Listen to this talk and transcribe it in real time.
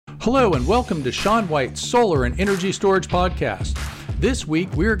Hello and welcome to Sean White's Solar and Energy Storage Podcast. This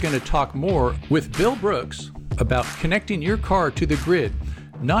week we're going to talk more with Bill Brooks about connecting your car to the grid,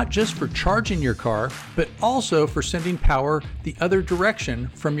 not just for charging your car, but also for sending power the other direction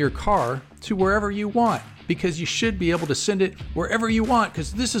from your car to wherever you want, because you should be able to send it wherever you want,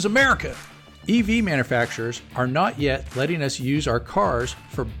 because this is America. EV manufacturers are not yet letting us use our cars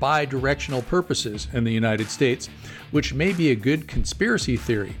for bi-directional purposes in the United States, which may be a good conspiracy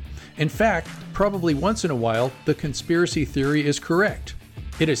theory. In fact, probably once in a while, the conspiracy theory is correct.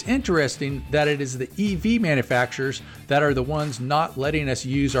 It is interesting that it is the EV manufacturers that are the ones not letting us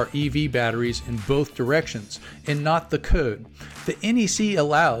use our EV batteries in both directions, and not the code. The NEC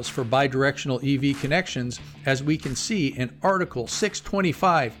allows for bidirectional EV connections, as we can see in Article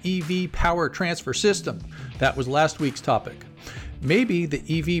 625 EV Power Transfer System. That was last week's topic. Maybe the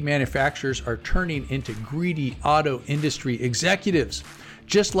EV manufacturers are turning into greedy auto industry executives,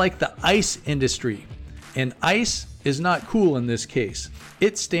 just like the ICE industry. And ICE is not cool in this case.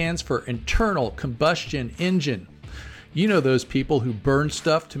 It stands for internal combustion engine. You know those people who burn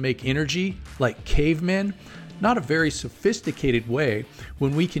stuff to make energy, like cavemen? Not a very sophisticated way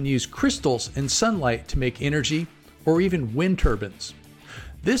when we can use crystals and sunlight to make energy, or even wind turbines.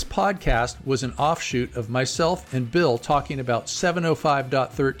 This podcast was an offshoot of myself and Bill talking about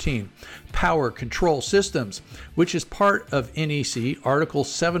 705.13, Power Control Systems, which is part of NEC Article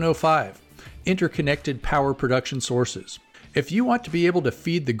 705, Interconnected Power Production Sources. If you want to be able to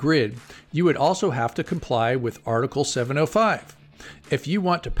feed the grid, you would also have to comply with Article 705. If you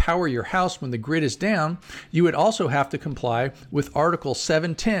want to power your house when the grid is down, you would also have to comply with Article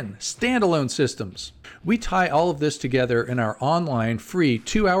 710, Standalone Systems. We tie all of this together in our online free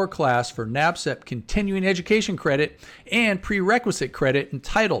 2-hour class for NABCEP Continuing Education Credit and Prerequisite Credit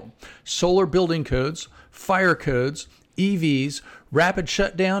entitled Solar Building Codes, Fire Codes, EVs, Rapid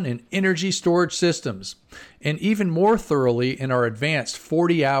Shutdown, and Energy Storage Systems, and even more thoroughly in our advanced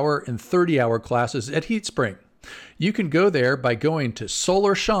 40-hour and 30-hour classes at HeatSpring. You can go there by going to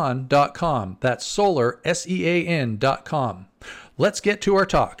SolarSean.com. That's solar, SEAN.com. Let's get to our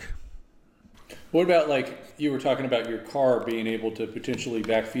talk. What about, like, you were talking about your car being able to potentially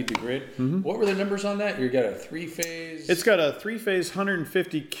backfeed the grid? Mm-hmm. What were the numbers on that? You got a three-phase? It's got a three-phase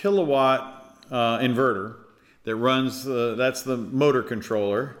 150 kilowatt inverter that runs, that's the motor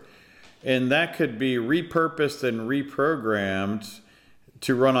controller. And that could be repurposed and reprogrammed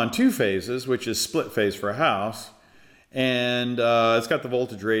to run on 2 phases, which is split phase for a house. And it's got the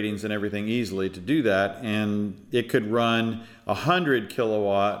voltage ratings and everything easily to do that. And it could run 100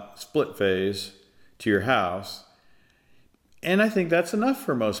 kilowatt split phase to your house. And I think that's enough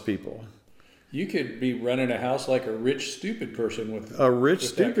for most people. You could be running a house like a rich, stupid person with a rich,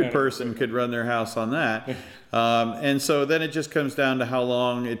 stupid person could run their house on that. And so then it just comes down to how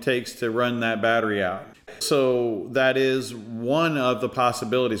long it takes to run that battery out. So that is one of the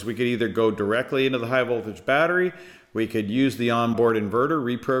possibilities. We could either go directly into the high voltage battery, we could use the onboard inverter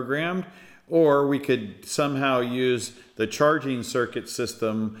reprogrammed, or we could somehow use the charging circuit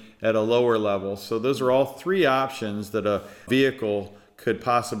system at a lower level. So those are all 3 options that a vehicle could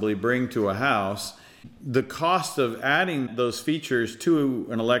possibly bring to a house. The cost of adding those features to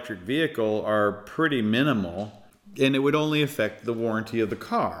an electric vehicle are pretty minimal, and it would only affect the warranty of the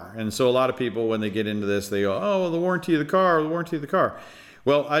car. And so a lot of people, when they get into this, they go, oh, well, the warranty of the car.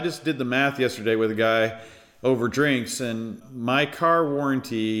 Well, I just did the math yesterday with a guy over drinks, and my car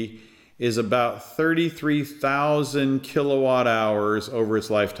warranty is about 33,000 kilowatt hours over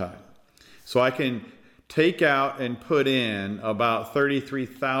its lifetime. So I can take out and put in about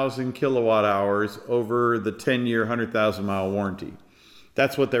 33,000 kilowatt hours over the 10-year, 100,000 mile warranty.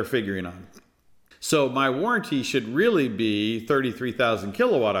 That's what they're figuring on. So my warranty should really be 33,000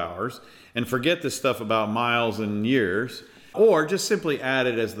 kilowatt hours, and forget this stuff about miles and years, or just simply add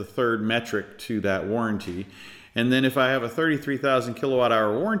it as the third metric to that warranty. And then if I have a 33,000 kilowatt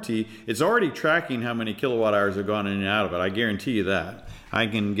hour warranty, it's already tracking how many kilowatt hours have gone in and out of it. I guarantee you that. I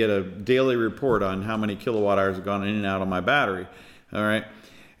can get a daily report on how many kilowatt hours have gone in and out on my battery. All right.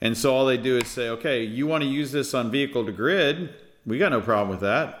 And so all they do is say, okay, you want to use this on vehicle to grid? We got no problem with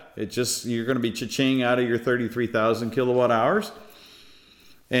that. It's just, you're going to be cha-ching out of your 33,000 kilowatt hours.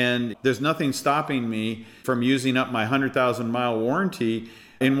 And there's nothing stopping me from using up my 100,000 mile warranty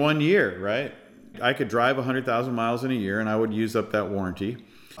in 1 year, right? I could drive 100,000 miles in a year and I would use up that warranty.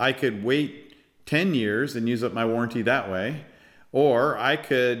 I could wait 10 years and use up my warranty that way. Or I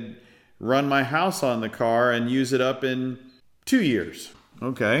could run my house on the car and use it up in 2 years.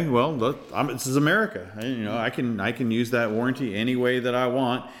 Okay, well, look, this is America. I can use that warranty any way that I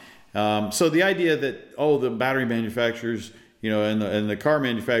want. So the idea that, the battery manufacturers and the car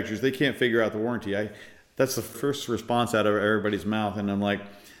manufacturers, they can't figure out the warranty. That's the first response out of everybody's mouth. And I'm like,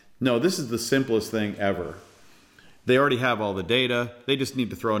 no, this is the simplest thing ever. They already have all the data. They just need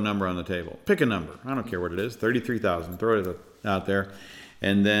to throw a number on the table. Pick a number. I don't care what it is. 33,000. Throw it out there.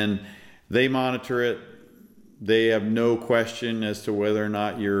 And then they monitor it. They have no question as to whether or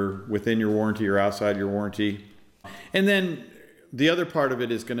not you're within your warranty or outside your warranty. And then the other part of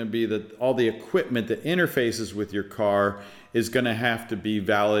it is going to be that all the equipment that interfaces with your car is going to have to be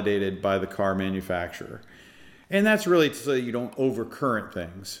validated by the car manufacturer. And that's really so that you don't overcurrent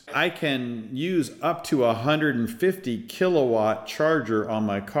things. I can use up to 150 kilowatt charger on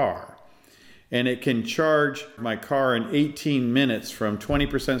my car. And it can charge my car in 18 minutes from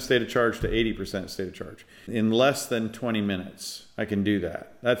 20% state of charge to 80% state of charge. In less than 20 minutes, I can do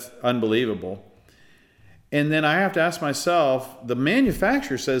that. That's unbelievable. And then I have to ask myself, the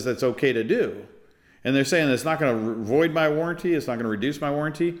manufacturer says that's okay to do. And they're saying it's not going to void my warranty, it's not going to reduce my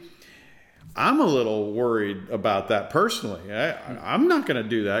warranty. I'm a little worried about that personally. I'm not going to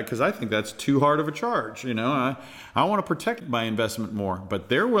do that because I think that's too hard of a charge. I want to protect my investment more, but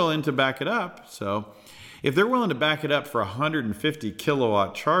they're willing to back it up. So if they're willing to back it up for a 150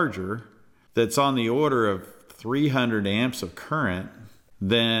 kilowatt charger that's on the order of 300 amps of current,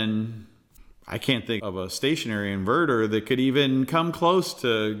 then I can't think of a stationary inverter that could even come close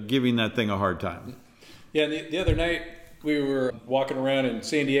to giving that thing a hard time. Yeah, the other night we were walking around in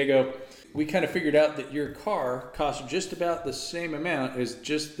San Diego. We kind of figured out that your car costs just about the same amount as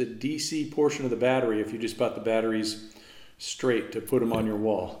just the DC portion of the battery if you just bought the batteries straight to put them on your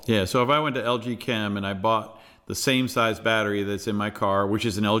wall. Yeah, so if I went to LG Chem and I bought the same size battery that's in my car, which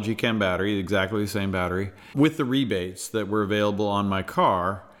is an LG Chem battery, exactly the same battery, with the rebates that were available on my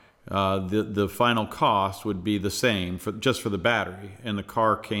car, the final cost would be the same just for the battery, and the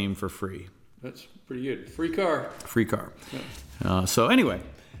car came for free. That's pretty good. Free car. Free car. Yeah. So anyway.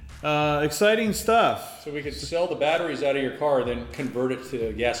 Exciting stuff. So we could sell the batteries out of your car, then convert it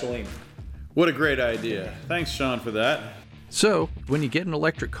to gasoline. What a great idea. Thanks, Sean, for that. So when you get an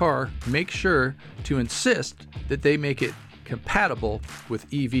electric car, make sure to insist that they make it compatible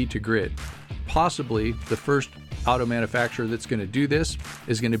with EV to grid. Possibly the first auto manufacturer that's going to do this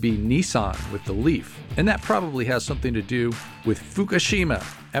is going to be Nissan with the Leaf. And that probably has something to do with Fukushima.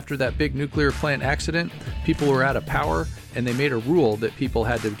 After that big nuclear plant accident, people were out of power, and they made a rule that people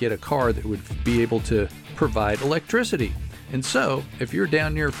had to get a car that would be able to provide electricity. And so, if you're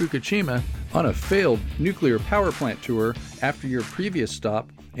down near Fukushima on a failed nuclear power plant tour after your previous stop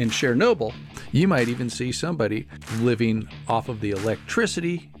in Chernobyl, you might even see somebody living off of the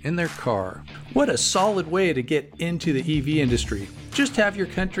electricity in their car. What a solid way to get into the EV industry. Just have your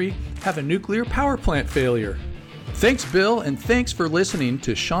country have a nuclear power plant failure. Thanks, Bill, and thanks for listening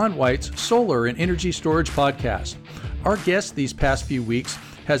to Shawn White's Solar and Energy Storage Podcast. Our guest these past few weeks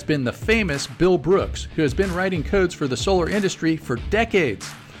has been the famous Bill Brooks, who has been writing codes for the solar industry for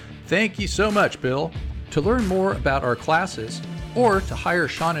decades. Thank you so much, Bill. To learn more about our classes, or to hire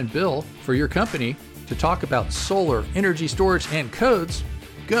Shawn and Bill for your company to talk about solar, energy storage, and codes,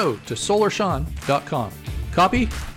 go to solarshawn.com. Copy?